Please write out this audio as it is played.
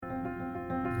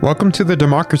Welcome to the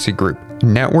Democracy Group, a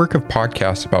network of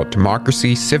podcasts about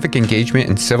democracy, civic engagement,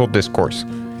 and civil discourse.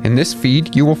 In this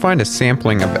feed, you will find a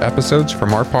sampling of episodes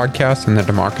from our podcast in the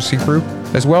Democracy Group,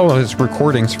 as well as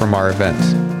recordings from our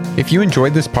events. If you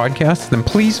enjoyed this podcast, then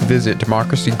please visit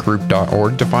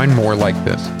democracygroup.org to find more like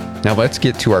this. Now let's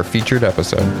get to our featured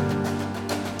episode.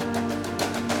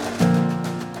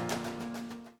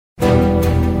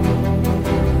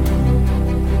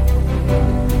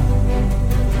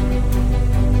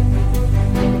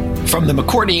 From the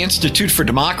McCourtney Institute for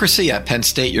Democracy at Penn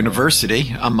State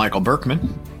University, I'm Michael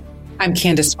Berkman. I'm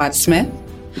Candace Watt-Smith.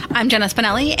 I'm Jenna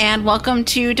Spinelli, and welcome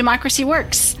to Democracy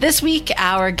Works. This week,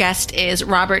 our guest is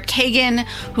Robert Kagan,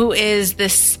 who is the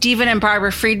Stephen and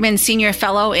Barbara Friedman Senior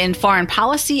Fellow in Foreign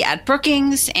Policy at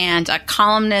Brookings and a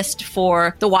columnist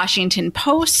for The Washington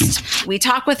Post. We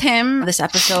talk with him this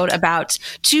episode about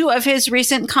two of his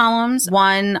recent columns,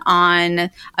 one on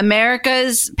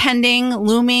America's pending,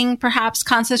 looming, perhaps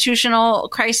constitutional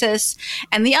crisis,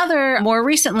 and the other more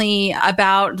recently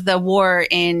about the war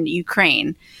in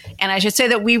Ukraine. And I should say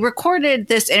that we recorded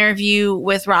this interview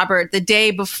with Robert the day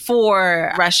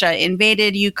before Russia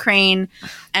invaded Ukraine.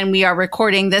 And we are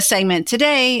recording this segment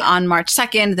today on March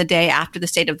 2nd, the day after the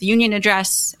State of the Union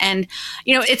address. And,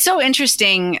 you know, it's so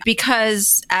interesting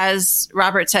because, as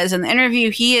Robert says in the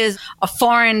interview, he is a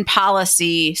foreign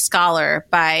policy scholar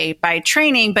by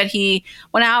training, but he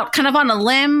went out kind of on a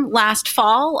limb last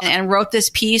fall and wrote this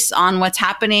piece on what's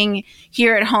happening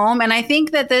here at home. And I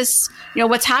think that this, you know,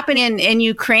 what's happening in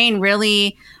Ukraine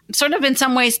really sort of in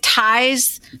some ways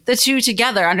ties the two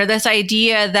together under this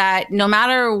idea that no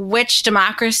matter which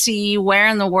democracy, where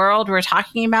in the world we're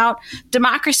talking about,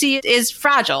 democracy is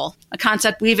fragile, a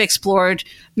concept we've explored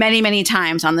many, many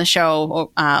times on the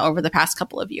show over the past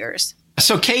couple of years.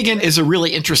 So Kagan is a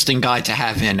really interesting guy to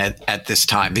have in at this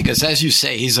time, because as you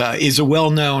say, he's a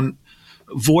well-known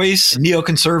voice,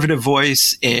 neoconservative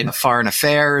voice in foreign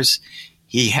affairs.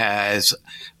 He has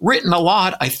written a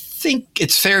lot, I think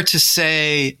it's fair to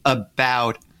say,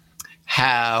 about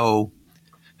how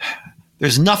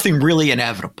there's nothing really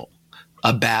inevitable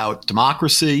about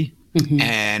democracy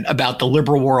and about the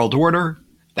liberal world order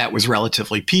that was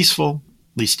relatively peaceful,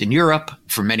 at least in Europe,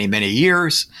 for many, many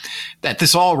years, that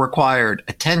this all required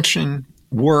attention,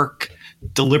 work,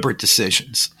 deliberate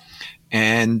decisions.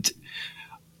 And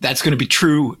that's going to be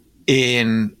true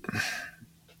in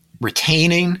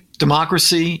retaining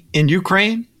democracy in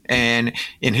Ukraine and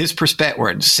in his perspective, or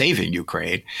in saving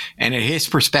Ukraine, and in his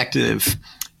perspective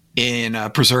in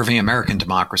preserving American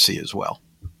democracy as well.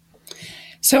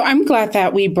 So I'm glad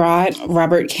that we brought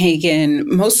Robert Kagan,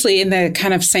 mostly in the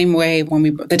kind of same way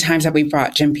the times that we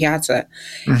brought Jim Piazza,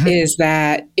 is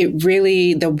that it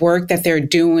really, the work that they're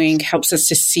doing helps us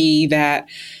to see that,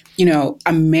 you know,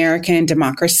 American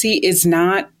democracy is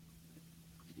not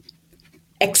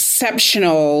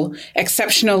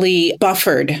exceptionally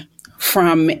buffered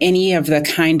from any of the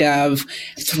kind of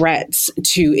threats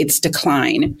to its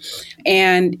decline.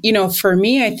 And, you know, for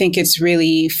me, I think it's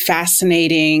really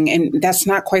fascinating, and that's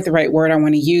not quite the right word I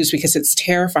want to use because it's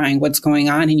terrifying what's going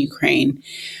on in Ukraine,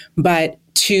 but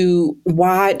to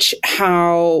watch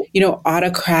how, you know,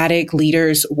 autocratic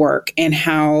leaders work and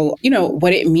how, you know,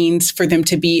 what it means for them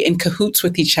to be in cahoots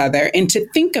with each other and to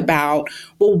think about,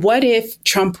 well, what if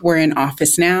Trump were in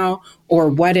office now? Or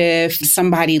what if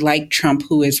somebody like Trump,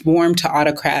 who is warm to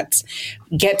autocrats,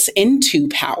 gets into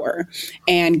power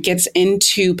in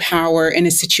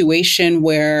a situation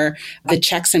where the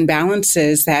checks and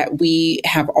balances that we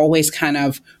have always kind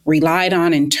of relied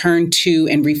on and turned to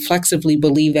and reflexively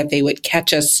believe that they would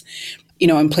catch us, you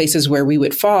know, in places where we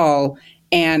would fall.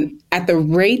 And at the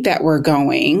rate that we're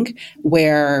going,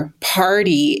 where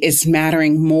party is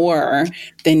mattering more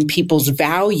than people's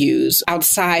values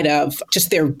outside of just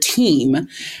their team,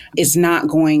 is not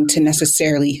going to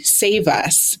necessarily save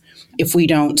us if we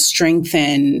don't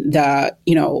strengthen the,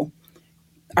 you know,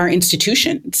 our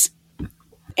institutions.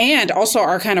 And also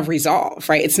our kind of resolve,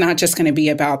 right? It's not just going to be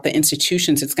about the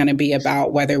institutions. It's going to be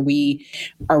about whether we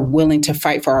are willing to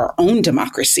fight for our own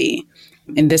democracy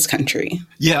in this country.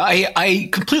 Yeah, I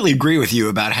completely agree with you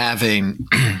about having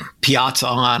Piazza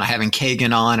on, having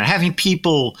Kagan on, and having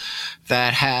people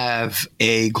that have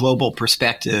a global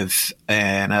perspective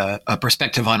and a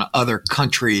perspective on other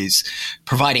countries,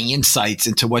 providing insights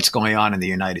into what's going on in the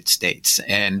United States.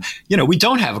 And, you know, we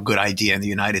don't have a good idea in the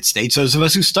United States, those of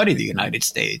us who study the United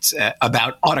States,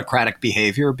 about autocratic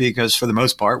behavior, because for the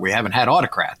most part, we haven't had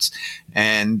autocrats.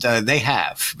 And they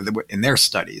have in their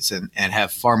studies and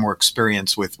have far more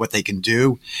experience with what they can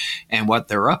do and what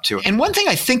they're up to. And one thing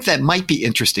I think that might be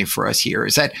interesting for us here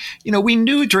is that, you know, we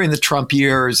knew during the Trump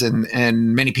years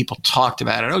and many people talked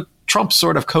about it, Trump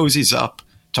sort of cozies up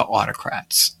to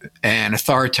autocrats and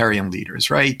authoritarian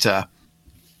leaders, right?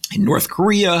 In North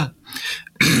Korea,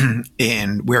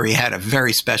 in where he had a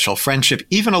very special friendship,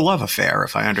 even a love affair,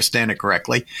 if I understand it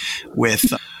correctly,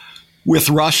 with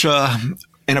Russia,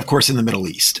 and of course in the Middle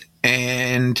East.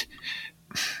 But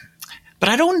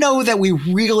I don't know that we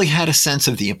really had a sense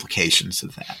of the implications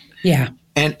of that. Yeah.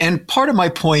 And part of my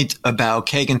point about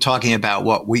Kagan talking about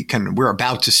what we're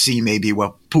about to see, maybe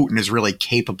what Putin is really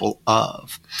capable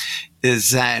of,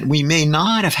 is that we may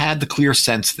not have had the clear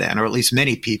sense then, or at least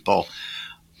many people,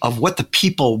 of what the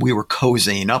people we were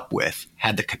cozying up with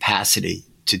had the capacity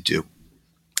to do.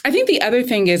 I think the other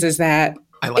thing is that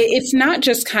it's not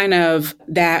just kind of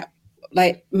that,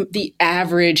 like the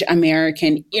average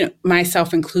American,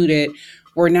 myself included,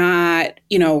 we're not,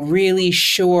 really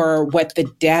sure what the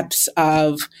depths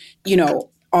of,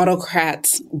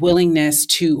 autocrats' willingness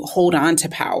to hold on to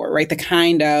power, right? The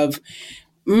kind of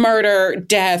murder,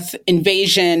 death,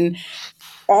 invasion,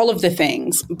 all of the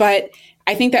things. But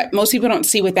I think that most people don't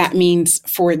see what that means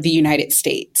for the United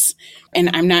States. And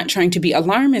I'm not trying to be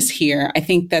alarmist here. I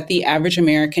think that the average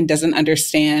American doesn't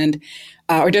understand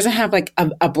or doesn't have like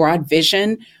a broad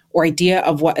vision or idea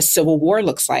of what a civil war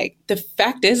looks like. The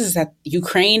fact is that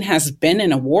Ukraine has been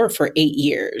in a war for 8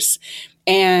 years.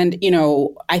 And,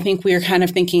 I think we are kind of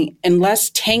thinking,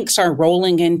 unless tanks are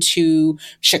rolling into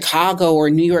Chicago or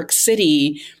New York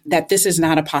City, that this is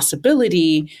not a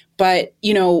possibility. But,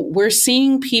 we're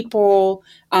seeing people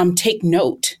take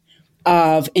note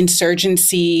of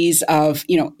insurgencies, of,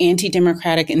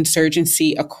 anti-democratic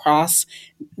insurgency across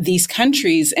these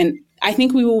countries. And I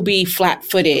think we will be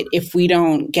flat-footed if we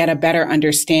don't get a better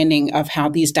understanding of how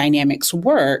these dynamics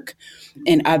work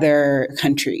in other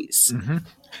countries. Mm-hmm.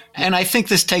 And I think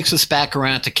this takes us back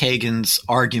around to Kagan's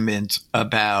argument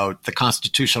about the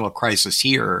constitutional crisis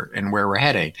here and where we're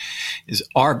heading. Is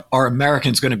are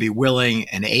Americans going to be willing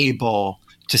and able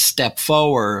to step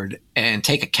forward and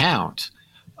take account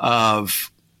of,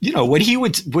 what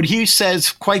he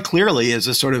says quite clearly is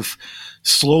a sort of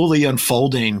slowly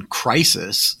unfolding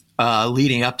crisis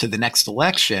leading up to the next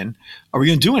election? Are we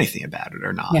going to do anything about it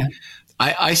or not? Yeah.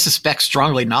 I suspect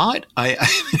strongly not.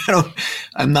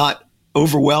 I'm not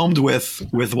overwhelmed with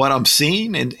what I'm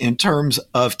seeing in terms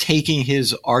of taking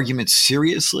his arguments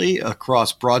seriously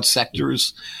across broad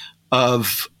sectors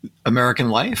of American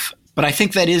life. But I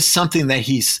think that is something that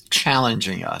he's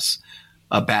challenging us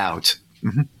about.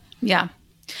 Mm-hmm. Yeah.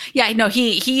 Yeah, no,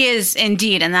 he is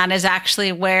indeed. And that is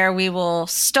actually where we will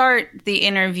start the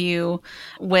interview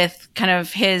with kind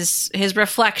of his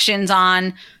reflections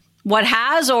on what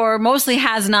has or mostly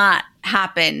has not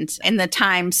happened in the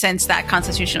time since that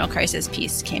constitutional crisis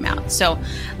piece came out. So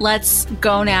let's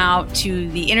go now to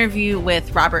the interview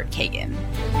with Robert Kagan.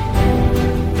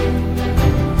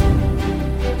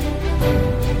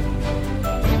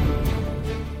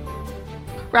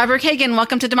 Robert Kagan,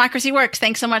 welcome to Democracy Works.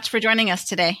 Thanks so much for joining us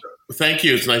today. Thank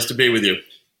you. It's nice to be with you.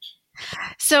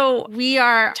 So we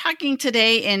are talking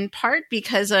today in part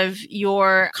because of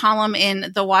your column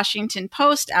in the Washington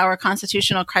Post, Our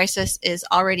Constitutional Crisis is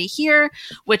Already Here,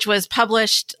 which was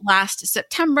published last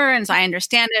September. And as I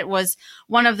understand it, was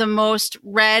one of the most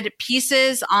read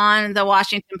pieces on the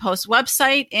Washington Post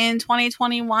website in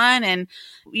 2021. And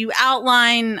you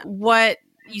outline what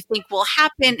you think will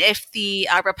happen if the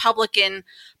Republican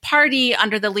Party,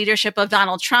 under the leadership of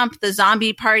Donald Trump, the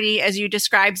zombie party, as you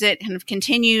describes it, kind of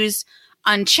continues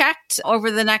unchecked over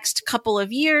the next couple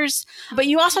of years. But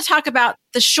you also talk about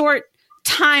the short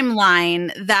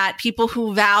timeline that people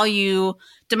who value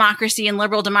democracy and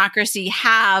liberal democracy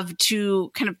have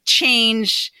to kind of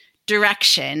change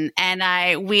direction. And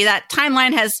that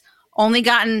timeline has only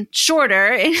gotten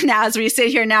shorter now as we sit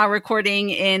here now recording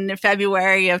in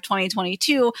February of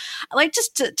 2022. I'd like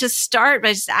just to start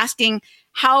by just asking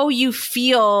how you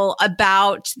feel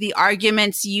about the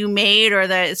arguments you made or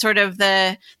the sort of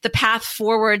the path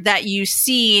forward that you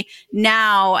see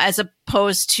now as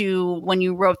opposed to when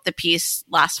you wrote the piece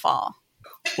last fall.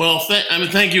 Well,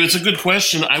 thank you. It's a good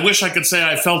question. I wish I could say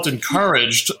I felt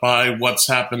encouraged by what's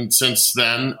happened since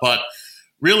then, but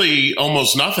really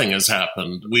almost nothing has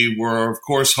happened. We were, of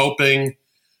course, hoping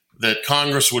that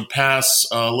Congress would pass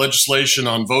legislation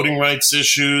on voting rights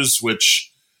issues,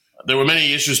 which there were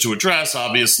many issues to address,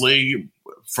 obviously,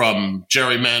 from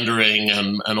gerrymandering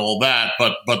and all that.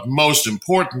 But most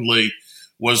importantly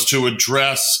was to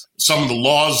address some of the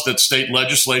laws that state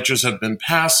legislatures have been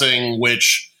passing,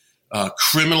 which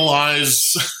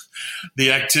criminalize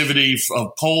the activity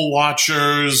of poll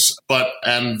watchers,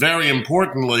 and very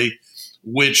importantly,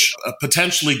 which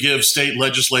potentially give state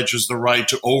legislatures the right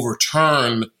to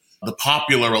overturn the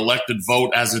popular elected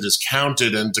vote as it is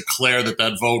counted and declare that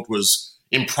that vote was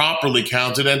improperly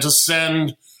counted, and to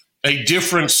send a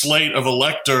different slate of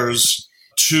electors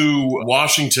to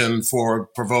Washington for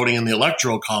voting in the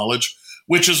Electoral College,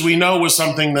 which, as we know, was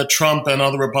something that Trump and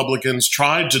other Republicans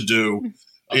tried to do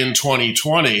in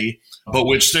 2020, but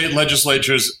which state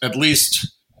legislatures, at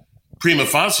least prima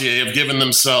facie, have given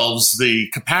themselves the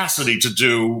capacity to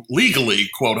do legally,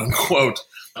 quote unquote,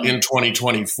 in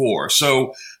 2024.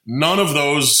 So none of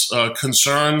those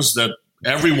concerns that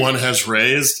everyone has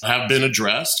raised have been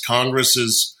addressed. Congress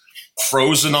is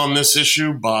frozen on this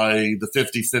issue by the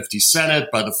 50-50 Senate,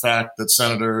 by the fact that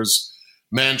Senators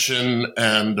Manchin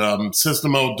and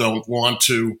Sisamo don't want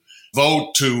to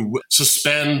vote to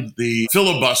suspend the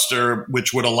filibuster,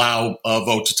 which would allow a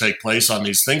vote to take place on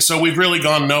these things. So we've really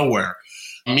gone nowhere.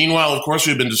 Meanwhile, of course,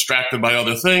 we've been distracted by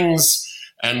other things,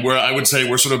 and I would say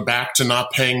we're sort of back to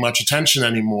not paying much attention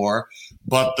anymore.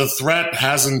 But the threat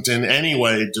hasn't in any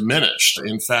way diminished.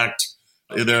 In fact,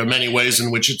 there are many ways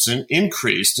in which it's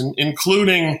increased,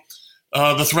 including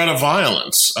the threat of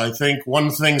violence. I think one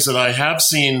of the things that I have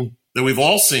seen, that we've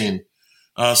all seen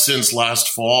since last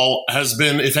fall, has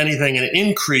been, if anything, an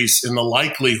increase in the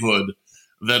likelihood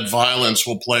that violence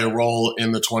will play a role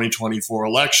in the 2024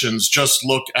 elections. Just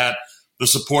look at the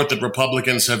support that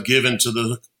Republicans have given to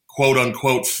the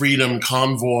quote-unquote Freedom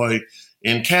Convoy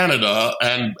in Canada,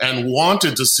 and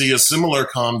wanted to see a similar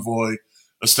convoy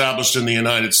established in the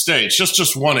United States.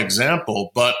 Just one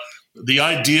example, but the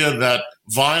idea that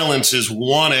violence is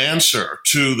one answer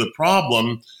to the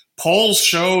problem, polls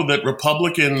show that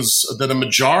a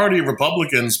majority of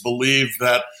Republicans believe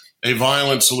that a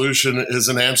violent solution is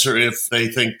an answer if they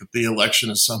think that the election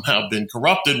has somehow been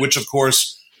corrupted, which of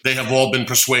course they have all been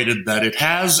persuaded that it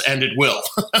has, and it will.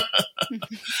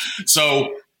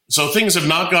 So things have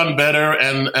not gotten better,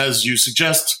 and as you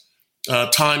suggest,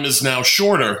 time is now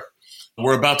shorter.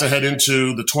 We're about to head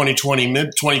into the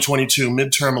 2022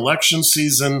 midterm election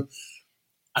season.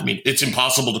 I mean, it's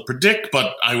impossible to predict,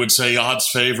 but I would say odds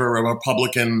favor a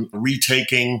Republican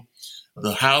retaking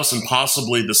the House and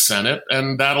possibly the Senate,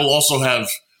 and that'll also have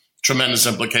tremendous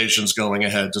implications going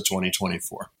ahead to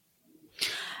 2024.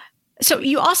 So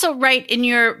you also write in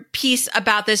your piece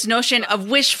about this notion of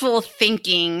wishful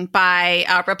thinking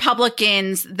by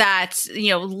Republicans that,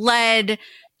 led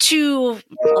to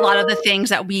a lot of the things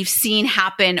that we've seen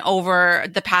happen over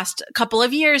the past couple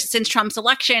of years since Trump's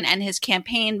election and his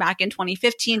campaign back in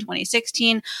 2015,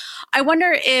 2016. I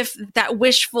wonder if that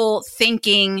wishful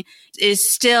thinking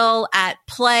is still at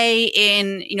play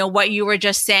in, what you were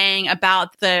just saying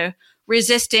about the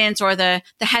resistance or the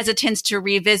hesitance to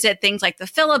revisit things like the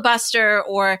filibuster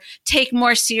or take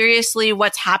more seriously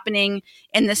what's happening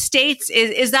in the states.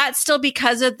 Is that still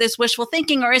because of this wishful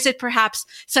thinking, or is it perhaps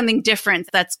something different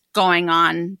that's going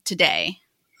on today?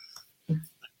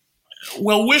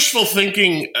 Well, wishful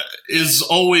thinking is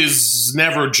always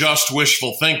never just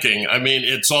wishful thinking. I mean,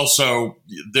 it's also,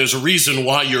 there's a reason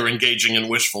why you're engaging in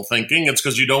wishful thinking. It's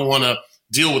because you don't want to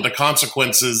deal with the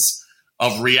consequences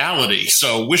of reality.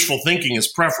 So wishful thinking is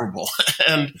preferable.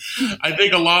 And I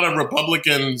think a lot of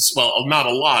Republicans, well, not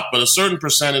a lot, but a certain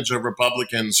percentage of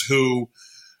Republicans who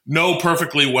know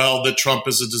perfectly well that Trump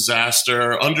is a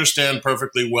disaster, understand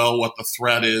perfectly well what the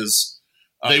threat is.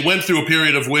 They went through a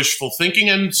period of wishful thinking,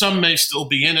 and some may still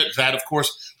be in it, that, of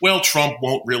course, Trump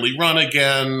won't really run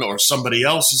again, or somebody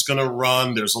else is going to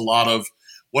run. There's a lot of,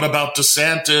 what about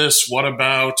DeSantis? What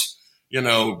about,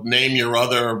 name your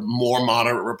other more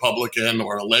moderate Republican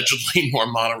or allegedly more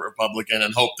moderate Republican,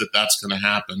 and hope that that's going to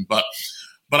happen. But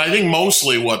I think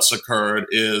mostly what's occurred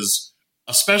is,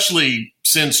 especially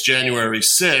since January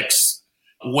 6th,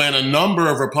 when a number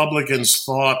of Republicans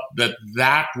thought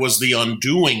that was the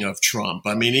undoing of Trump.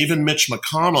 I mean, even Mitch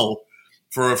McConnell,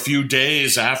 for a few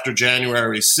days after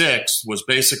January 6th, was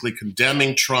basically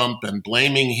condemning Trump and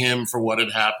blaming him for what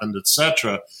had happened,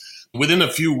 etc. Within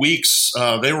a few weeks,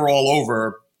 they were all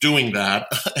over doing that.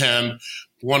 And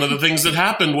one of the things that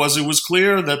happened was it was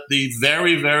clear that the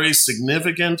very, very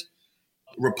significant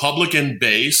Republican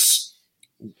base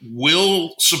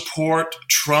will support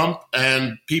Trump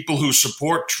and people who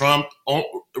support Trump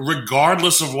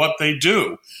regardless of what they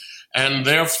do. And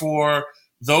therefore,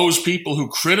 those people who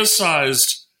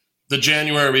criticized the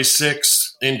January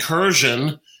 6th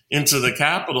incursion into the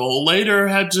Capitol later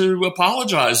had to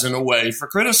apologize in a way for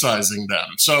criticizing them.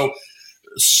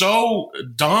 So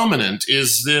dominant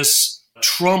is this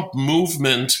Trump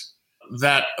movement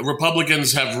that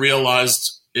Republicans have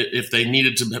realized, if they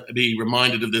needed to be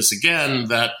reminded of this again,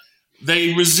 that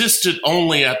they resisted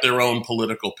only at their own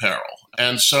political peril.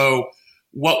 And so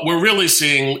what we're really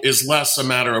seeing is less a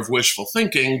matter of wishful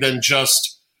thinking than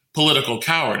just political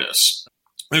cowardice.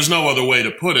 There's no other way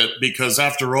to put it, because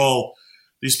after all,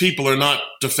 these people are not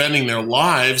defending their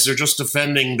lives. They're just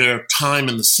defending their time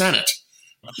in the Senate.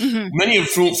 Mm-hmm. Many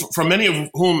of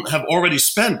whom have already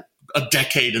spent a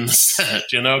decade in the Senate.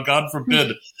 God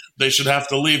forbid they should have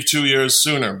to leave 2 years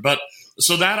sooner. But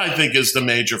so that, I think, is the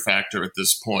major factor at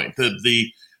this point.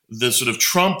 The sort of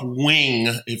Trump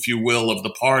wing, if you will, of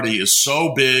the party is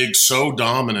so big, so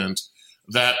dominant,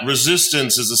 that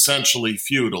resistance is essentially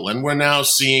futile. And we're now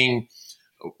seeing,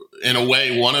 in a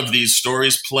way, one of these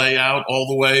stories play out all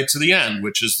the way to the end,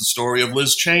 which is the story of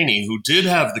Liz Cheney, who did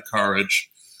have the courage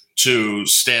to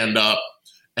stand up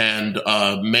and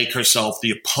make herself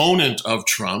the opponent of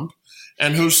Trump,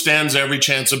 and who stands every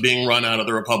chance of being run out of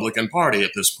the Republican Party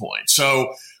at this point.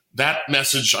 So that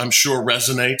message, I'm sure,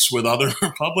 resonates with other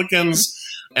Republicans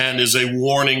and is a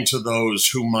warning to those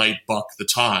who might buck the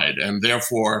tide. And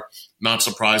therefore, not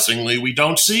surprisingly, we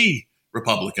don't see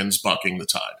Republicans bucking the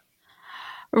tide.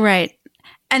 Right.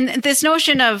 And this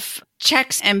notion of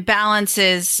checks and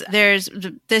balances, there's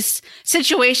this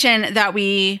situation that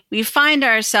we find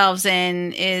ourselves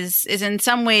in is in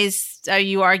some ways,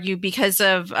 you argue, because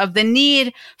of the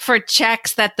need for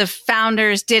checks that the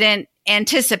founders didn't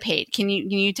anticipate. Can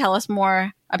you tell us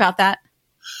more about that?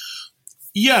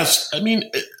 Yes. I mean,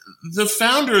 the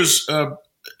founders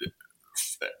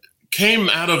came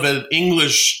out of an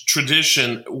English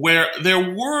tradition where there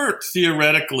were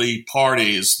theoretically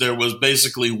parties. There was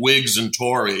basically Whigs and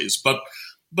Tories, but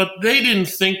they didn't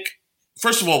think,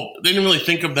 first of all, they didn't really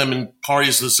think of them in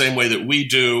parties the same way that we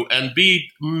do. And B,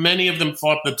 many of them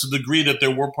thought that to the degree that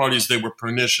there were parties, they were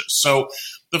pernicious. So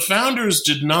the founders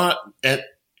did not,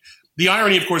 the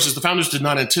irony, of course, is the founders did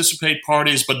not anticipate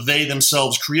parties, but they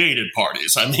themselves created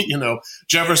parties. I mean,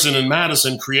 Jefferson and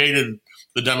Madison created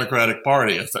the Democratic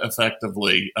Party,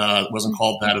 effectively. It wasn't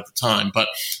called that at the time, but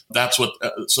that's what,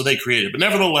 so they created. But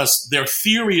nevertheless, their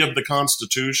theory of the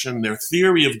Constitution, their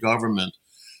theory of government,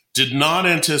 did not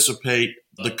anticipate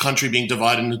the country being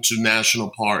divided into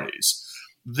national parties.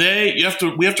 We have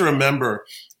to remember,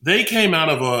 they came out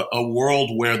of a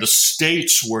world where the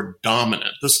states were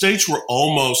dominant. The states were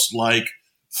almost like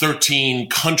 13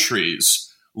 countries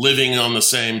living on the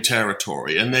same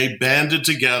territory, and they banded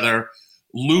together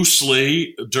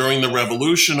loosely during the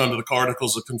Revolution under the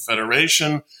Articles of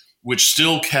Confederation, which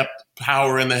still kept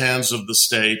power in the hands of the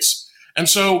states. And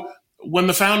so when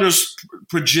the founders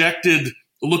projected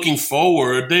looking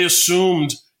forward, they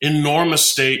assumed enormous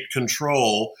state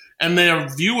control. And their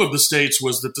view of the states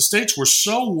was that the states were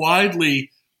so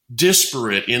widely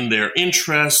disparate in their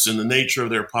interests, in the nature of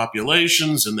their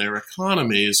populations, and their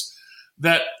economies,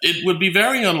 that it would be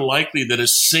very unlikely that a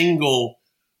single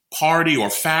party or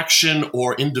faction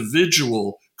or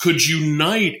individual could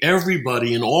unite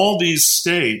everybody in all these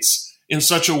states in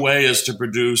such a way as to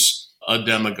produce a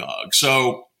demagogue.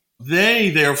 So they,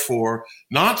 therefore,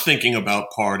 not thinking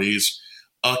about parties,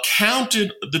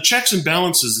 counted the checks and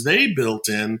balances they built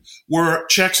in were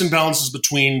checks and balances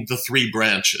between the three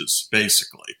branches,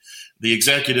 basically, the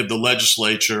executive, the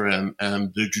legislature, and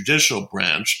the judicial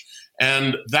branch.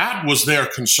 And that was their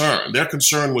concern. Their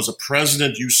concern was a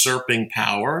president usurping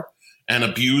power and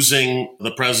abusing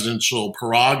the presidential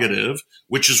prerogative,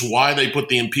 which is why they put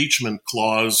the impeachment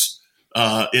clause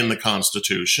in the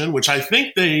Constitution, which I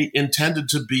think they intended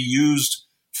to be used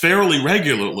fairly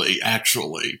regularly,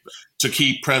 actually, to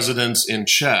keep presidents in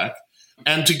check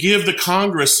and to give the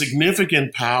Congress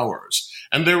significant powers.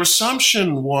 And their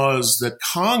assumption was that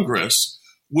Congress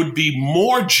would be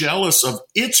more jealous of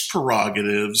its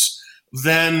prerogatives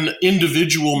than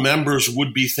individual members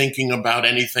would be thinking about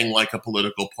anything like a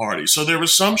political party. So their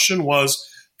assumption was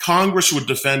Congress would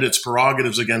defend its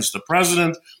prerogatives against the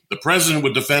president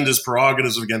would defend his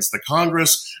prerogatives against the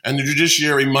Congress, and the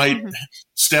judiciary might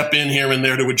step in here and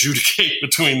there to adjudicate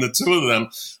between the two of them.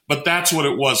 But that's what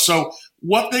it was. So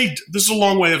this is a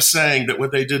long way of saying that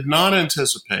what they did not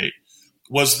anticipate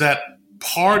was that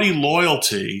party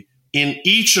loyalty in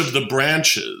each of the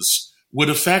branches would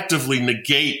effectively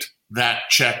negate that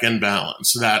check and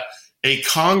balance, that a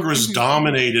Congress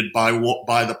dominated by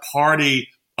the party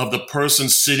of the person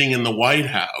sitting in the White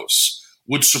House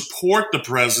would support the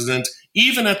president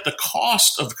even at the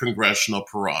cost of congressional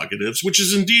prerogatives, which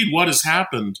is indeed what has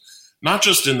happened, not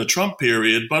just in the Trump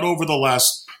period, but over the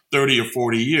last 30 or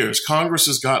 40 years. Congress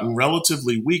has gotten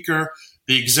relatively weaker.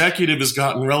 The executive has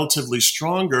gotten relatively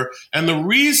stronger. And the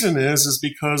reason is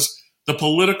because the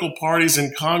political parties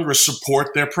in Congress support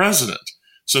their president.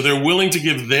 So they're willing to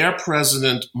give their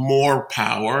president more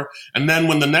power. And then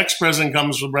when the next president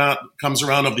comes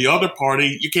around of the other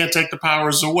party, you can't take the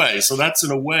powers away. So that's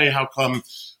in a way how come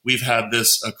we've had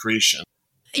this accretion.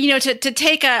 to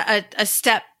take a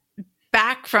step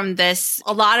back from this,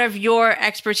 a lot of your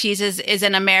expertise is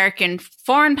in American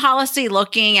foreign policy,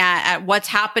 looking at what's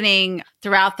happening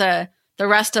throughout the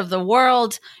rest of the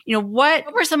world.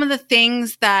 What were some of the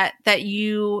things that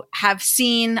you have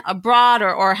seen abroad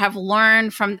or have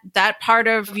learned from that part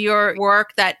of your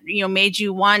work that, made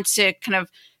you want to kind of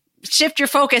shift your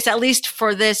focus, at least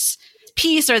for this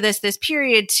piece or this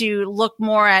period, to look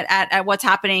more at what's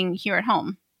happening here at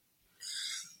home?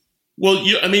 Well,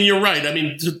 you're right.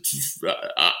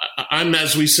 I'm,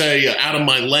 as we say, out of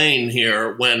my lane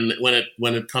here when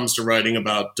it comes to writing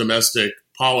about domestic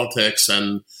politics,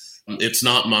 and it's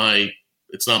not my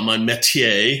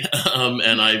métier,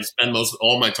 and I spend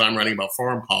all my time writing about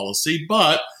foreign policy.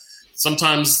 But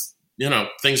sometimes,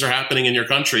 things are happening in your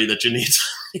country that you need to,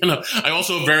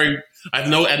 at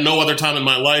no other time in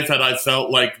my life had I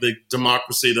felt like the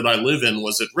democracy that I live in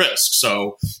was at risk.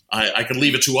 So I could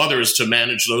leave it to others to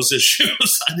manage those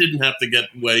issues. I didn't have to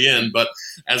weigh in. But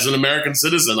as an American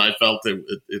citizen, I felt that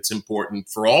it's important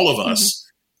for all of us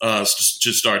to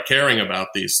start caring about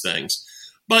these things.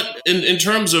 But in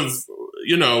terms of,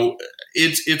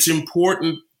 it's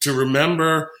important to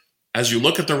remember, as you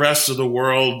look at the rest of the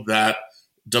world, that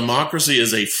democracy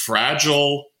is a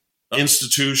fragile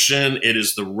institution. It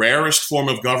is the rarest form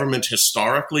of government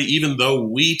historically, even though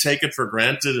we take it for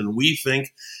granted and we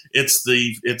think it's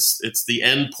the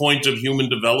end point of human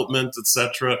development,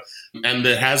 etc. And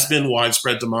there has been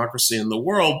widespread democracy in the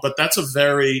world, but that's a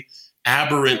very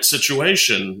aberrant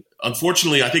situation.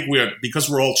 Unfortunately, I think because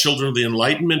we're all children of the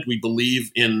Enlightenment, we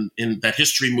believe in that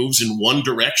history moves in one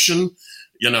direction,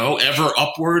 ever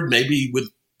upward, maybe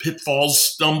with pitfalls,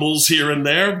 stumbles here and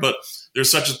there, but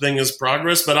there's such a thing as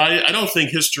progress. But I don't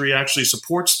think history actually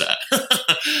supports that.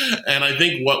 And I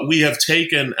think what we have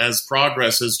taken as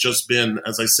progress has just been,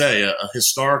 as I say, a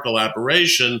historical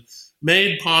aberration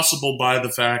made possible by the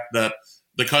fact that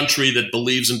the country that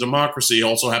believes in democracy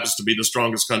also happens to be the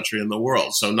strongest country in the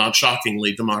world. So not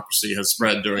shockingly, democracy has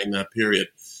spread during that period.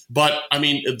 But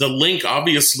the link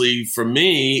obviously for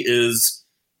me is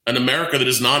an America that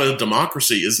is not a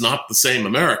democracy is not the same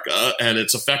America, and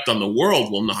its effect on the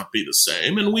world will not be the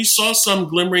same. And we saw some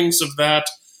glimmerings of that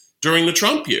during the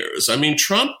Trump years.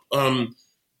 Trump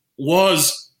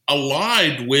was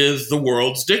allied with the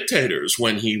world's dictators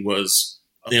when he was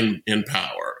in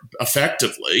power,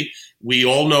 effectively. We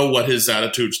all know what his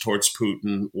attitudes towards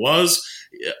Putin was.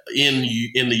 In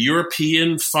the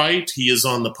European fight, he is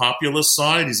on the populist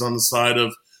side. He's on the side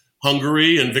of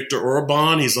Hungary and Viktor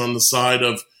Orban. He's on the side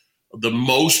of the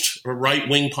most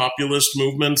right-wing populist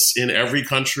movements in every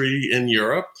country in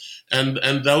Europe,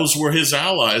 and those were his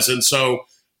allies. And so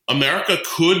America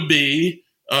could be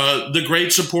the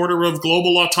great supporter of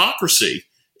global autocracy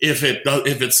if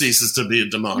it ceases to be a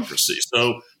democracy.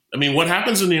 So, what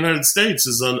happens in the United States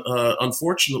is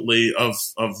unfortunately of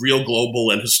real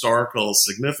global and historical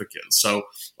significance. So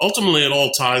ultimately, it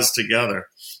all ties together.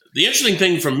 The interesting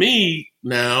thing for me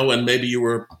now, and maybe you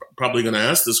were probably going to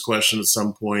ask this question at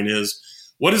some point, is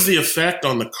what is the effect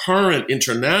on the current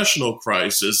international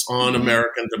crisis on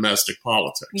American domestic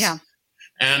politics? Yeah.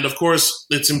 And of course,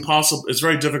 it's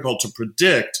very difficult to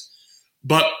predict,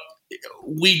 but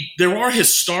there are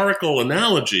historical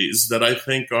analogies that I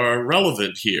think are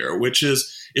relevant here, which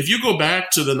is if you go back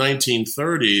to the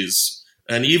 1930s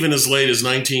and even as late as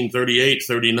 1938,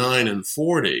 39, and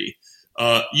 40,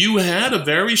 you had a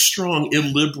very strong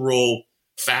illiberal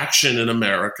faction in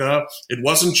America. It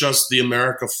wasn't just the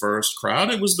America First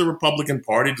crowd. It was the Republican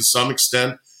Party to some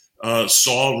extent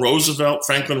saw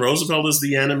Franklin Roosevelt as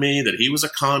the enemy, that he was a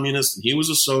communist and he was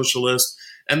a socialist.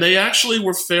 And they actually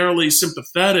were fairly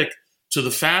sympathetic to the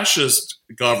fascist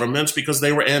governments because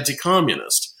they were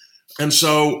anti-communist. And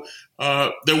so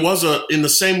there was in the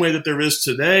same way that there is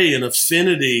today, an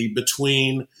affinity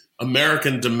between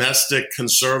American domestic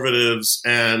conservatives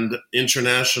and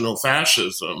international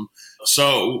fascism.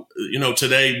 So,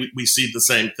 today we see the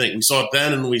same thing. We saw it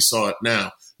then and we saw it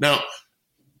now. Now,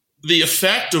 the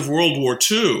effect of World War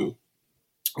II,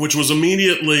 which was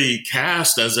immediately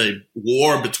cast as a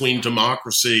war between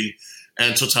democracy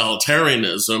and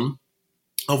totalitarianism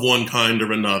of one kind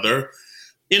or another,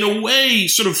 in a way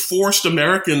sort of forced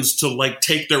Americans to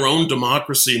take their own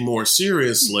democracy more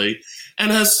seriously.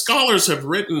 And as scholars have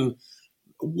written,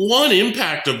 one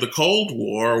impact of the Cold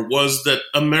War was that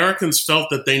Americans felt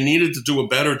that they needed to do a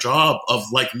better job of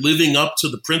living up to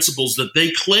the principles that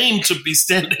they claimed to be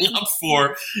standing up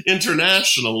for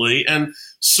internationally. And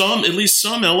at least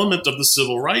some element of the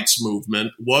civil rights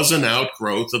movement was an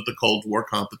outgrowth of the Cold War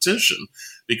competition,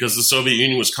 because the Soviet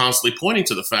Union was constantly pointing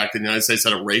to the fact that the United States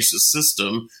had a racist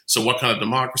system. So what kind of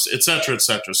democracy, et cetera, et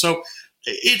cetera. So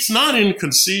it's not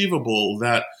inconceivable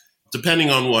that, depending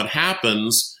on what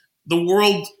happens, the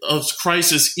world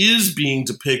crisis is being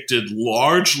depicted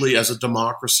largely as a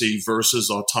democracy versus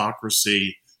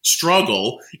autocracy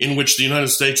struggle in which the United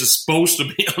States is supposed to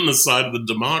be on the side of the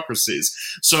democracies.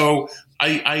 So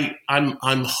I'm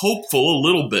hopeful a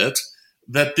little bit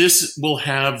that this will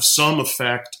have some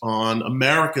effect on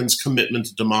Americans' commitment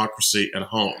to democracy at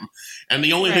home. And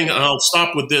the only thing, and I'll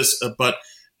stop with this, but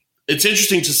it's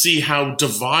interesting to see how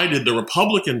divided the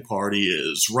Republican Party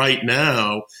is right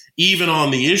now, even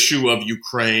on the issue of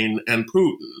Ukraine and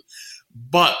Putin.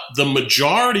 But the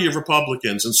majority of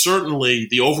Republicans, and certainly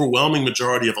the overwhelming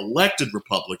majority of elected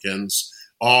Republicans,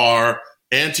 are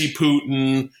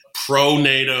anti-Putin,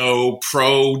 pro-NATO,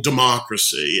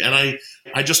 pro-democracy. And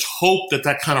I just hope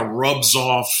that kind of rubs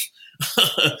off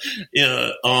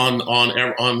on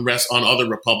other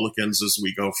Republicans as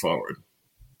we go forward.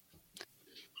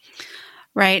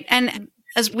 Right. And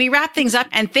as we wrap things up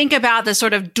and think about the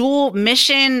sort of dual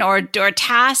mission or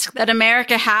task that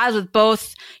America has with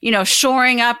both,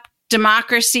 shoring up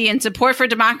democracy and support for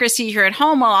democracy here at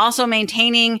home while also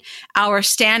maintaining our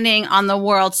standing on the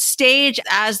world stage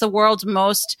as the world's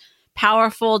most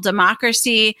powerful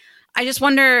democracy, I just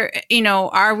wonder,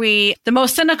 are we, the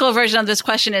most cynical version of this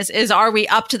question is are we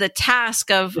up to the task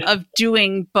of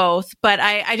doing both? But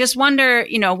I just wonder,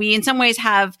 we in some ways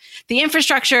have the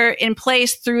infrastructure in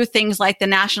place through things like the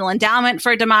National Endowment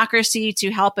for Democracy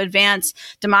to help advance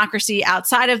democracy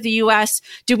outside of the U.S.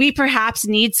 Do we perhaps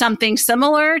need something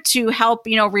similar to help,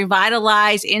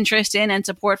 revitalize interest in and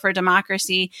support for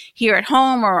democracy here at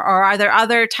home? Or are there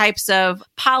other types of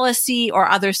policy or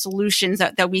other solutions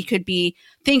that we could be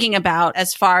thinking about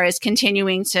as far as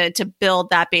continuing to build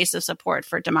that base of support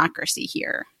for democracy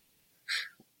here?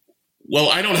 Well,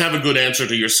 I don't have a good answer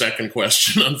to your second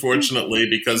question, unfortunately,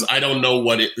 because I don't know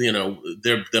what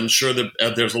I'm sure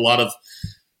that there's a lot of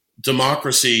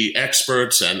democracy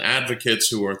experts and advocates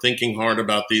who are thinking hard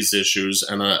about these issues,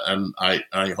 and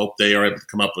I hope they are able to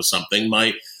come up with something.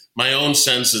 My own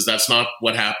sense is that's not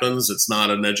what happens. It's not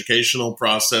an educational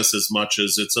process as much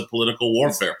as it's a political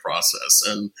warfare process.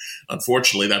 And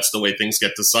unfortunately, that's the way things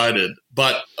get decided.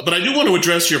 But I do want to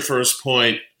address your first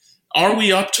point. Are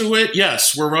we up to it?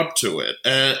 Yes, we're up to it.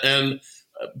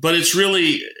 But it's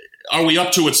really, are we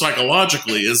up to it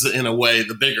psychologically is in a way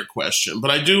the bigger question.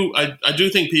 But I do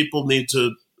think people need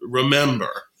to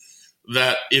remember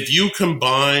that if you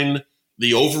combine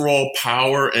the overall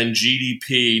power and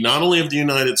GDP, not only of the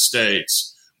United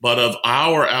States, but of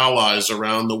our allies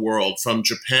around the world, from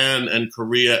Japan and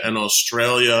Korea and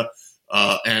Australia,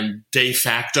 and de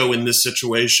facto in this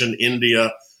situation,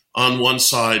 India on one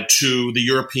side, to the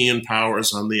European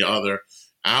powers on the other,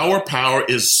 our power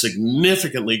is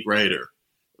significantly greater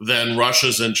than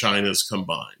Russia's and China's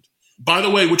combined. By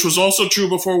the way, which was also true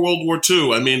before World War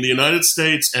II. I mean, the United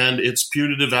States and its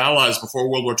putative allies before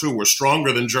World War II were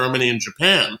stronger than Germany and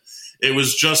Japan. It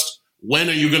was just, when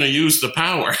are you going to use the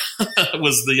power?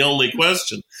 was the only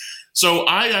question. So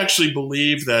I actually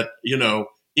believe that,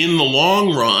 in the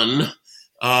long run,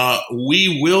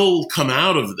 we will come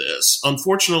out of this.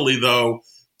 Unfortunately, though,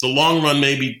 the long run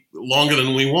may be longer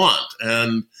than we want.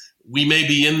 And we may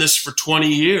be in this for 20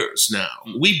 years now.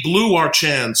 We blew our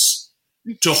chance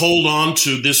to hold on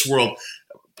to this world.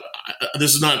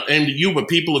 This is not aimed at you, but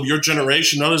people of your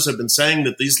generation, others have been saying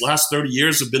that these last 30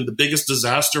 years have been the biggest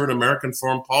disaster in American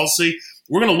foreign policy.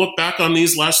 We're going to look back on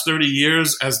these last 30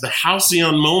 years as the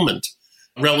halcyon moment,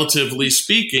 relatively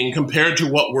speaking, compared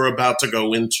to what we're about to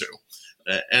go into.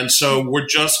 And so we're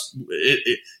just,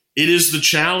 it is the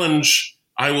challenge,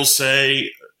 I will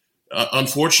say,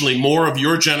 unfortunately, more of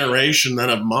your generation than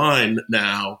of mine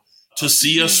now, to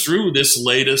see us through this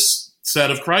latest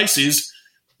set of crises.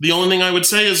 The only thing I would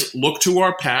say is look to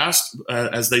our past,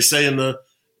 as they say in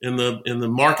the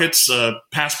markets.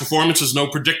 Past performance is no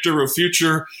predictor of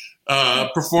future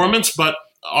performance, but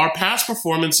our past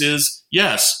performance is,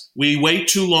 yes, we wait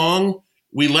too long,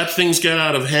 we let things get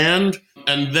out of hand,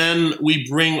 and then we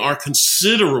bring our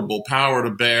considerable power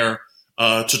to bear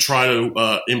to try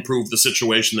to improve the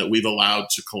situation that we've allowed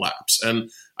to collapse. And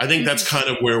I think that's kind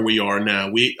of where we are now.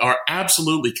 We are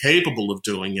absolutely capable of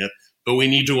doing it, but we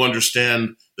need to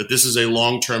understand that this is a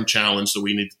long-term challenge that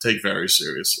we need to take very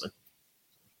seriously.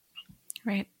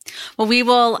 Right. Well, we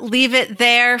will leave it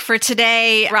there for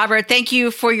today. Robert, thank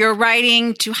you for your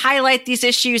writing to highlight these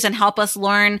issues and help us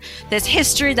learn this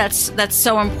history that's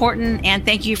so important. And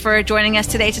thank you for joining us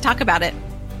today to talk about it.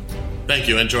 Thank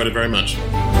you. I enjoyed it very much.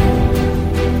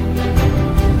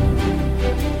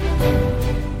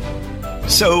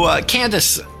 So,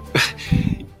 Candace,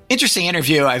 Interesting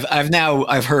interview.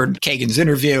 I've heard Kagan's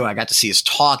interview. I got to see his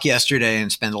talk yesterday and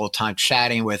spend a little time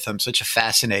chatting with him. Such a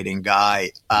fascinating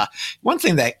guy. One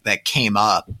thing that came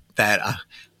up that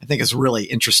I think is a really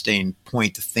interesting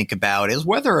point to think about is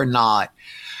whether or not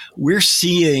we're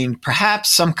seeing perhaps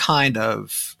some kind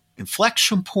of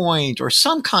inflection point or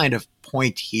some kind of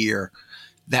point here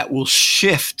that will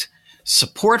shift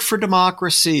support for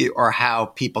democracy, or how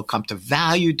people come to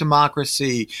value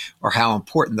democracy, or how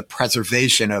important the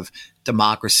preservation of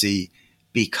democracy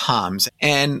becomes.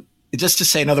 And just to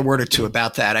say another word or two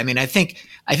about that, I mean, I think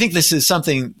this is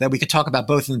something that we could talk about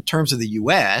both in terms of the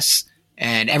U.S.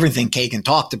 and everything Kagan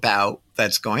talked about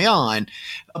that's going on,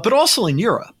 but also in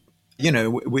Europe. You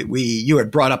know, you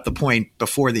had brought up the point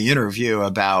before the interview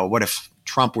about what if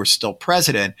Trump were still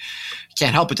president.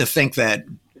 Can't help but to think that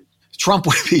Trump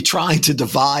would be trying to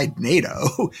divide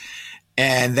NATO,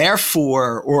 and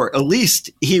therefore, or at least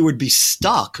he would be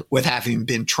stuck with having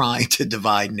been trying to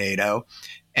divide NATO.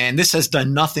 And this has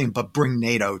done nothing but bring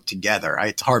NATO together.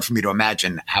 It's hard for me to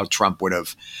imagine how Trump would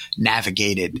have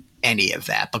navigated any of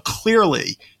that. But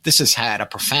clearly, this has had a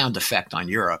profound effect on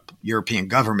Europe, European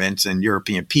governments and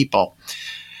European people.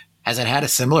 Has it had a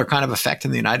similar kind of effect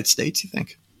in the United States, you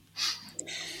think?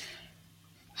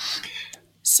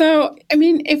 So, I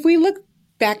mean, if we look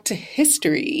back to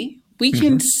history, we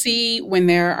can see when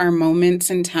there are moments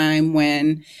in time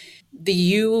when the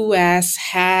U.S.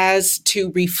 has to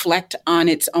reflect on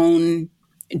its own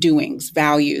doings,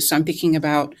 values. So I'm thinking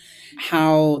about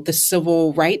how the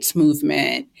civil rights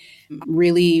movement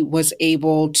really was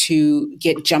able to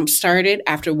get jump-started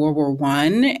after World War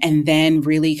I, and then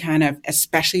really kind of,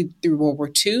 especially through World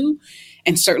War II,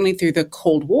 and certainly through the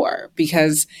Cold War,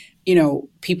 because you know,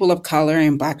 people of color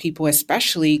and Black people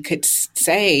especially could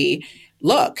say,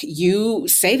 look, you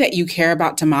say that you care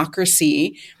about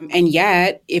democracy, and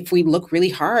yet if we look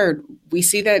really hard, we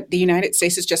see that the United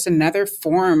States is just another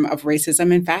form of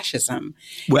racism and fascism.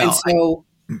 Well, and so,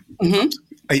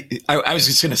 I was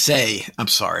just going to say, I'm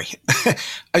sorry. I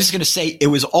was just going to say it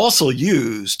was also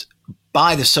used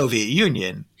by the Soviet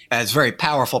Union as very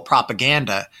powerful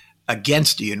propaganda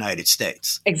against the United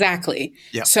States. Exactly.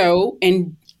 Yeah. So,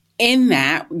 and in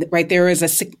that, right, there was a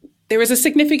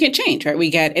significant change, right?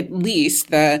 We get at least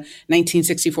the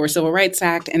 1964 Civil Rights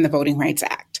Act and the Voting Rights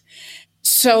Act.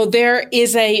 So there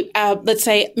is let's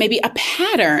say, maybe a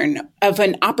pattern of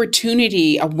an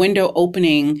opportunity, a window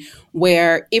opening,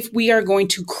 where if we are going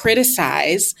to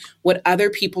criticize what other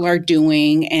people are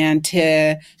doing and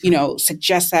to,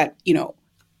 suggest that,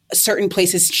 certain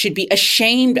places should be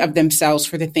ashamed of themselves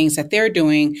for the things that they're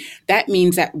doing, that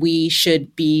means that we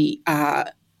should be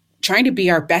trying to be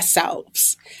our best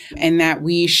selves, and that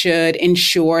we should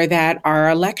ensure that our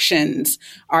elections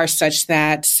are such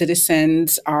that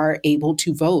citizens are able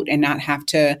to vote and not have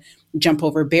to jump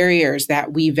over barriers,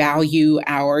 that we value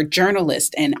our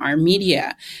journalists and our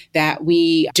media, that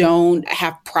we don't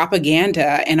have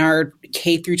propaganda in our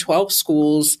K through 12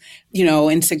 schools,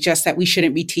 and suggest that we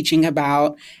shouldn't be teaching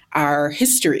about our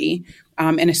history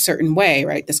in a certain way,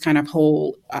 right? This kind of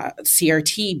whole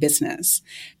CRT business.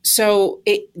 So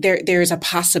there's a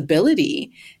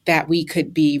possibility that we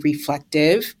could be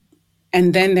reflective.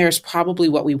 And then there's probably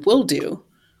what we will do,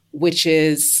 which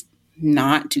is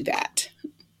not do that.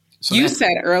 So you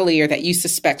said earlier that you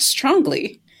suspect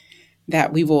strongly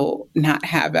that we will not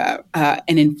have an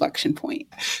inflection point.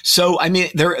 So, I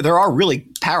mean, there are really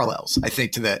parallels, I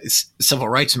think, to the civil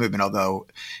rights movement, although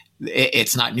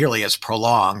it's not nearly as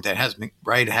prolonged. It has been,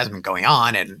 right? It hasn't been going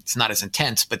on, and it's not as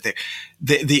intense. But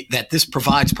that this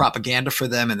provides propaganda for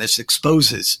them, and this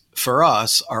exposes for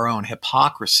us our own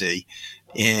hypocrisy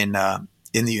in the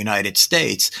United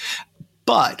States.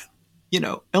 But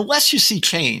unless you see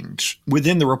change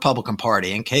within the Republican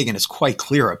Party, and Kagan is quite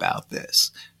clear about this,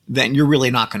 then you're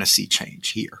really not going to see change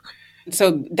here.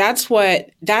 So that's where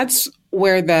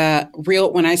the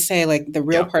real, when I say like the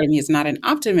real part of me is not an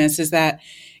optimist, is that,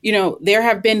 there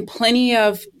have been plenty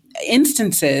of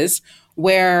instances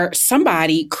where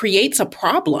somebody creates a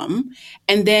problem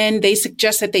and then they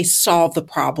suggest that they solve the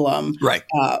problem. Right.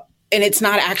 And it's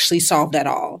not actually solved at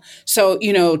all. So,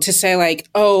 to say like,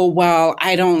 oh, well,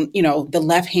 I don't, the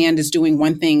left hand is doing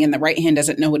one thing and the right hand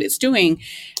doesn't know what it's doing.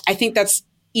 I think that's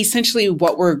essentially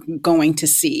what we're going to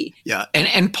see. Yeah.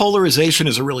 And polarization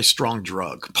is a really strong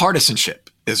drug. Partisanship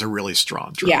is a really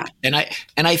strong drug. Yeah. And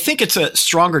I think it's a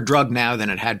stronger drug now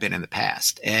than it had been in the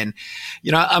past. And,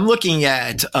 I'm looking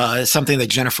at something that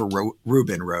Jennifer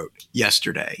Rubin wrote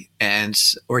yesterday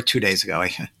or 2 days ago.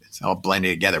 all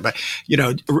blending together. But,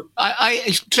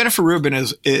 Jennifer Rubin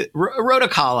wrote a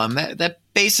column that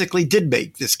basically did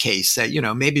make this case that,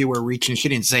 maybe we're reaching, she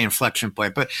didn't say inflection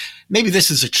point, but maybe this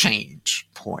is a change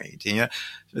point.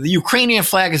 The Ukrainian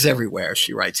flag is everywhere,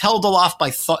 she writes, held aloft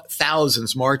by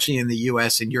thousands marching in the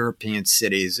U.S. and European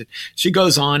cities. She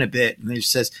goes on a bit and she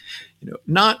says,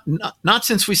 not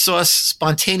since we saw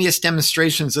spontaneous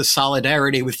demonstrations of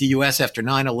solidarity with the U.S. after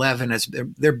 9/11 has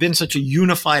there been such a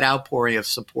unified outpouring of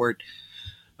support,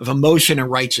 of emotion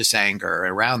and righteous anger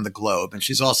around the globe. And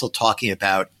she's also talking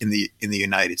about in the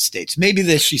United States. Maybe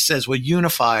this, she says, will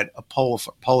unify a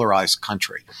polarized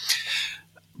country.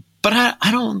 But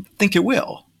I don't think it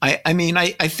will.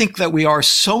 I think that we are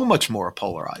so much more a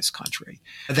polarized country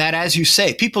that, as you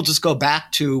say, people just go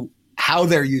back to how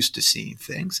they're used to seeing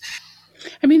things.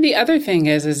 The other thing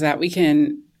is that we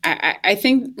can, I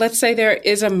think, let's say there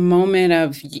is a moment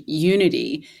of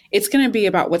unity. It's going to be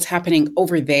about what's happening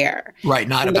over there. Right,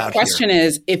 not and about here. The question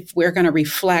is if we're going to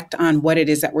reflect on what it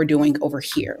is that we're doing over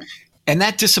here. And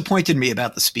that disappointed me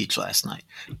about the speech last night,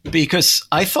 because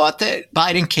I thought that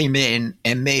Biden came in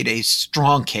and made a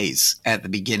strong case at the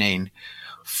beginning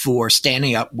for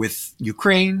standing up with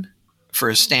Ukraine,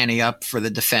 for standing up for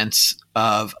the defense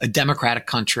of a democratic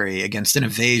country against an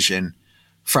invasion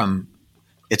from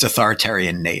its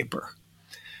authoritarian neighbor.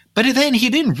 But then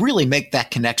he didn't really make that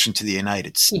connection to the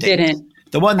United States. He didn't.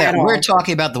 The one that we're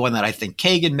talking about, the one that I think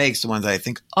Kagan makes, the one that I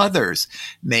think others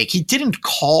make, he didn't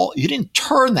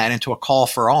turn that into a call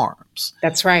for arms.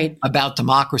 That's right. About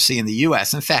democracy in the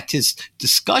U.S. In fact, his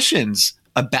discussions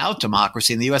about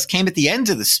democracy in the U.S. came at the end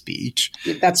of the speech.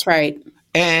 That's right.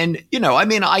 And,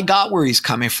 I got where he's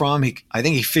coming from. I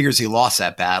think he figures he lost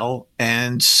that battle.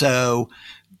 And so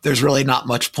there's really not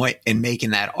much point in making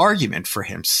that argument for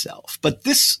himself. But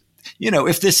this,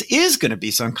 if this is going to be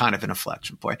some kind of an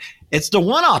inflection point, it's the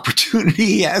one opportunity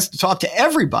he has to talk to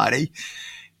everybody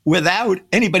without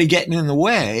anybody getting in the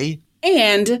way.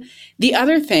 And the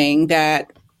other thing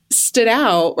that stood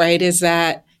out, right, is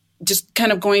that just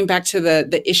kind of going back to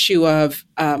the issue of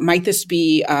might this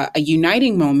be a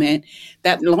uniting moment,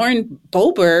 that Lauren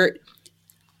Boebert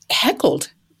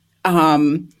heckled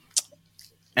and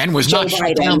was not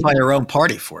shut down by her own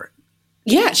party for it.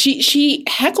 Yeah, she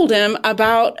heckled him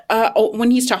about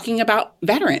when he's talking about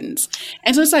veterans.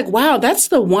 And so it's like, wow, that's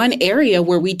the one area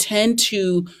where we tend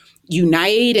to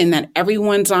unite and that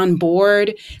everyone's on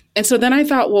board. And so then I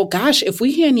thought, well, gosh, if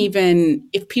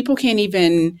people can't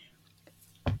even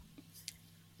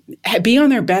be on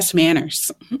their best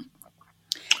manners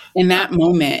in that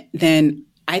moment, then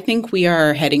I think we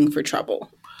are heading for trouble.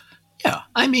 Yeah,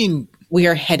 we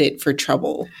are headed for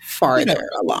trouble farther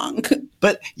along.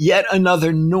 But yet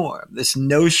another norm, this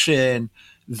notion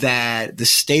that the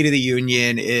State of the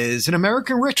Union is an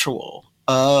American ritual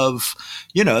of,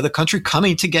 the country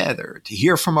coming together to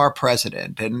hear from our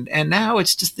president. And now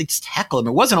it's heckling.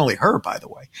 It wasn't only her, by the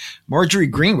way. Marjorie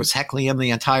Greene was heckling him the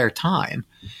entire time,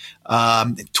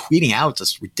 tweeting out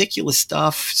this ridiculous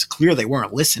stuff. It's clear they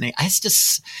weren't listening.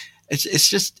 It's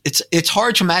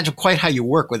hard to imagine quite how you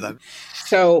work with them.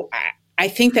 So I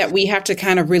think that we have to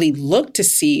kind of really look to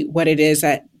see what it is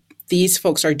that these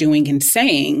folks are doing and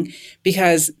saying,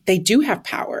 because they do have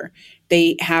power.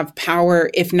 They have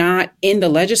power, if not in the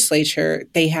legislature,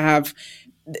 they have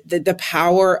the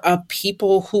power of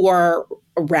people who are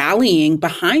rallying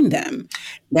behind them.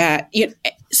 That I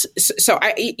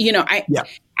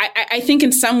think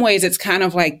in some ways it's kind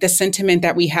of like the sentiment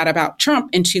that we had about Trump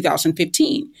in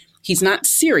 2015. He's not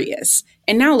serious,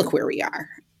 and now look where we are.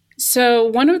 So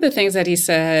one of the things that he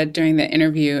said during the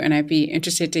interview, and I'd be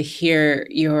interested to hear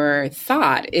your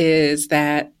thought, is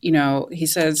that, he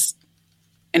says,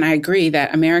 and I agree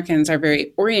that Americans are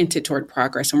very oriented toward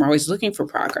progress and we're always looking for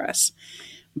progress,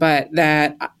 but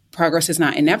that progress is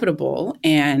not inevitable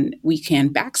and we can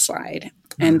backslide.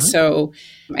 Mm-hmm. And so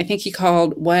I think he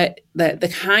called what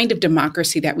the kind of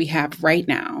democracy that we have right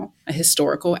now a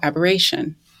historical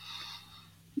aberration.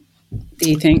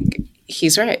 Do you think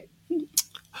he's right?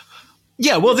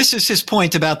 Yeah, well, this is his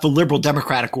point about the liberal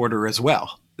democratic order as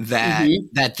well,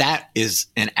 that is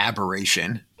an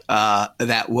aberration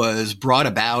that was brought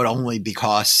about only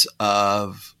because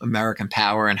of American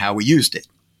power and how we used it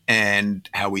and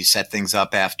how we set things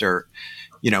up after,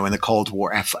 in the Cold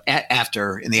War, in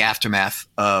the aftermath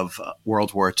of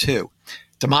World War II.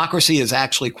 Democracy is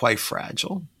actually quite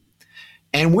fragile.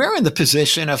 And we're in the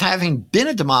position of having been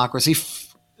a democracy,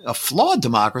 a flawed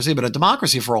democracy, but a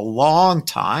democracy for a long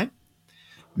time.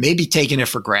 Maybe taking it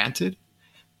for granted,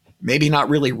 maybe not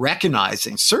really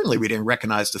recognizing. Certainly we didn't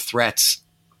recognize the threats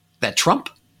that Trump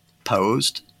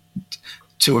posed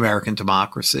to American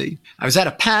democracy. I was at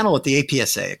a panel at the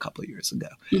APSA a couple of years ago,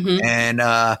 and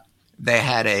they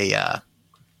had a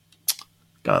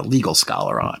legal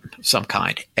scholar on of some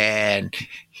kind, and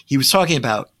he was talking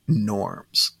about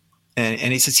norms. And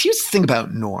he says, here's the thing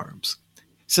about norms. He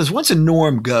says, once a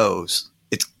norm goes,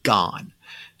 it's gone.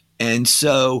 And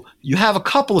so you have a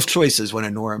couple of choices when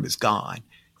a norm is gone.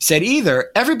 He said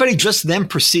either everybody just then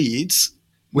proceeds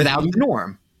without the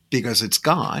norm because it's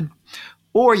gone,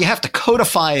 or you have to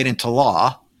codify it into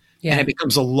law, and it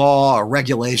becomes a law, a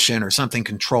regulation, or something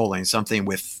controlling, something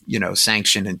with,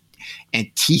 sanction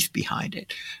and teeth behind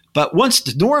it. But once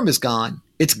the norm is gone,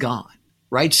 it's gone,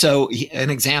 right? So an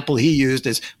example he used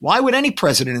is, why would any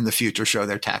president in the future show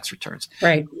their tax returns?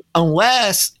 Right.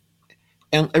 Unless,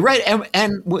 and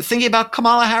thinking about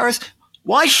Kamala Harris,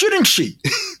 why shouldn't she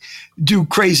do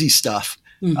crazy stuff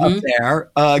up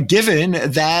there, given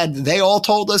that they all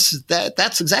told us that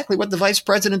that's exactly what the vice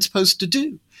president's supposed to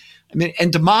do? I mean,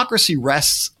 and democracy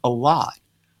rests a lot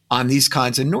on these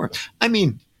kinds of norms. I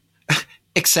mean,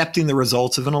 accepting the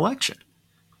results of an election.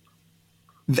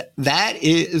 That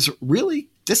is really,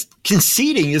 just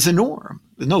conceding is a norm.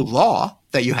 There's no law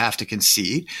that you have to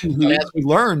concede. But as we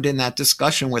learned in that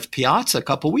discussion with Piazza a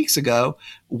couple of weeks ago,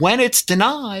 when it's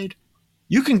denied,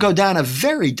 you can go down a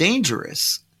very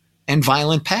dangerous and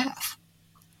violent path.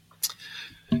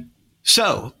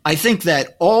 So I think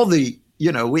that all the,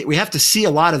 we have to see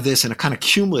a lot of this in a kind of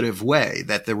cumulative way,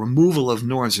 that the removal of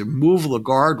norms, removal of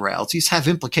guardrails, these have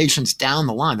implications down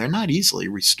the line. They're not easily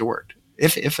restored,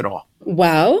 if at all.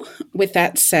 Well, with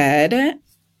that said,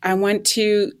 I want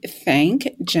to thank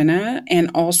Jenna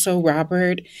and also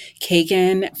Robert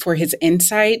Kagan for his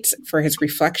insights, for his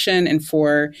reflection, and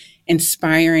for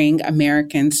inspiring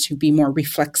Americans to be more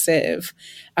reflexive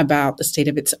about the state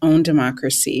of its own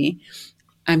democracy.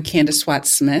 I'm Candace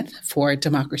Watts-Smith for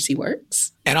Democracy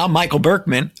Works. And I'm Michael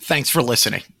Berkman. Thanks for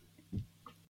listening.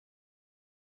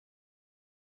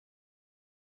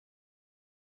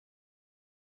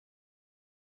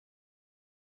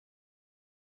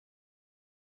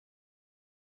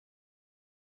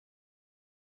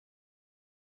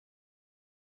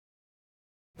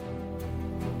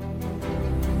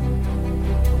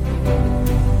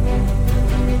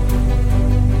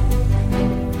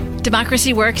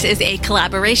 Democracy Works is a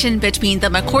collaboration between the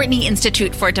McCourtney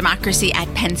Institute for Democracy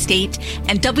at Penn State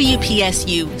and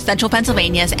WPSU, Central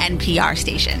Pennsylvania's NPR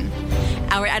station.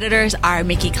 Our editors are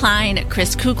Mickey Klein,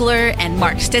 Chris Kugler, and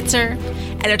Mark Stitzer.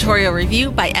 Editorial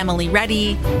review by Emily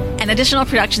Reddy, and additional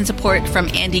production support from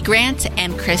Andy Grant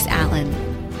and Chris Allen.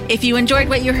 If you enjoyed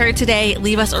what you heard today,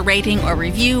 leave us a rating or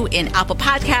review in Apple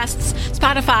Podcasts,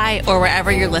 Spotify, or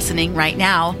wherever you're listening right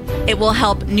now. It will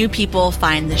help new people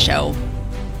find the show.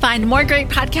 Find more great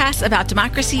podcasts about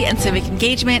democracy and civic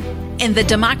engagement in the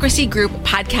Democracy Group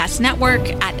Podcast Network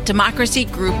at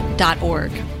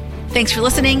democracygroup.org. Thanks for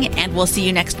listening, and we'll see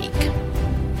you next week.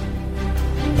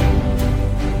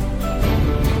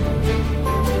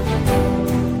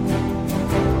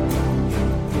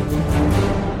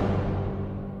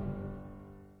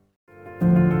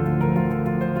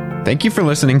 Thank you for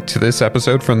listening to this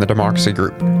episode from the Democracy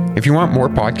Group. If you want more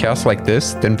podcasts like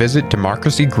this, then visit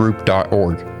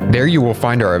democracygroup.org. There you will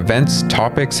find our events,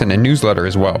 topics, and a newsletter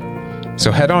as well.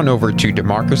 So head on over to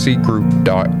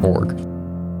democracygroup.org.